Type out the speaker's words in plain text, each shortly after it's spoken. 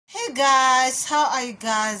Hey guys, how are you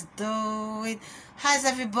guys doing? How's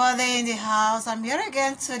everybody in the house? I'm here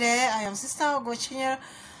again today. I am Sister Ogochinyere.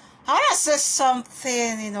 I want to say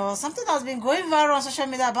something, something that's been going viral on social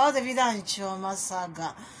media about Devido and Chioma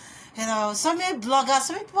saga. So many bloggers,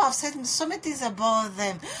 so many people have said so many things about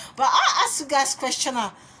them. But I ask you guys question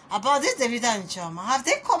about this Devido and Chioma. Have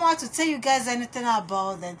they come out to tell you guys anything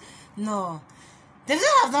about them? No. Devido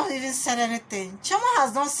have not even said anything. Chioma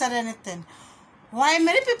has not said anything. Why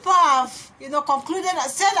many people have, said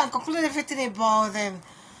and concluded everything about them.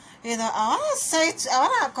 I want to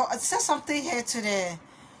say something here today.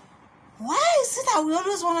 Why is it that we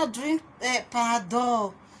always want to drink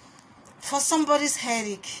Panadol for somebody's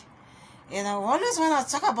headache? We always want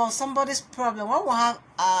to talk about somebody's problem. What we have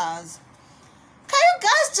ours. Can you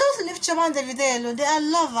guys just leave Chioma and Devido alone? They are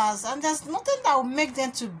lovers, and there's nothing that will make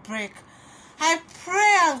them to break. I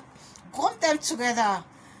pray and group them together.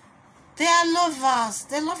 They are lovers.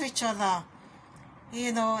 They love each other.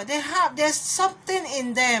 There's something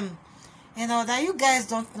in them, that you guys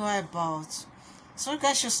don't know about. So you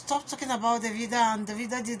guys should stop talking about Devido and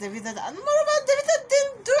Devido did, Devido that. And moreover, Devido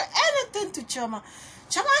didn't do anything to Chioma.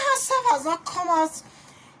 Chioma herself has not come out,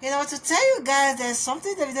 to tell you guys there's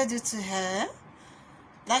something Devido did to her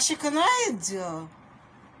that she cannot endure.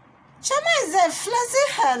 Chioma is there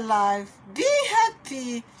flexing her life, being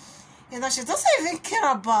happy. She doesn't even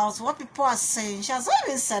care about what people are saying. She has not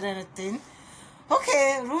even said anything.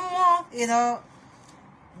 Okay, rumor,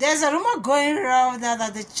 there's a rumor going around now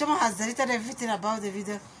that the Chioma has deleted everything about the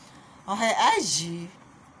video on her IG,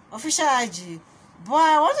 official IG. But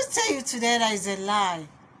I want to tell you today that is a lie.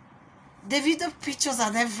 The video pictures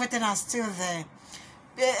and everything are still there.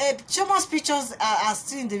 Chioma's pictures are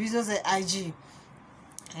still in the video's IG.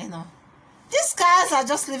 These guys are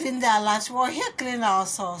just living their lives. We're here cleaning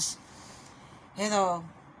ourselves.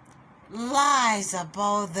 Lies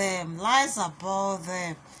about them. If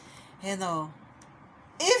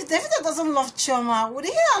Devido doesn't love Chioma, would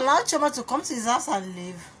he allow Chioma to come to his house and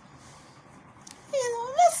live?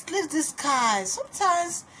 Let's leave this guy.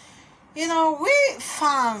 Sometimes, we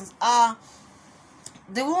fans are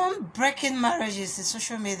the one breaking marriages in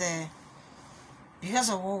social media because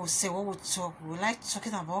of what we say, what we talk. We like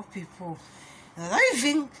talking about people. We don't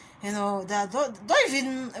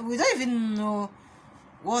even know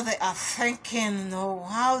what they are thinking,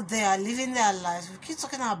 how they are living their lives. We keep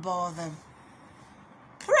talking about them.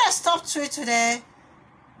 Press stop to it today.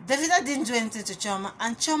 Devido didn't do anything to Chioma,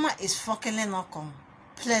 and Chioma is fucking not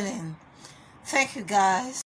complaining. Thank you guys.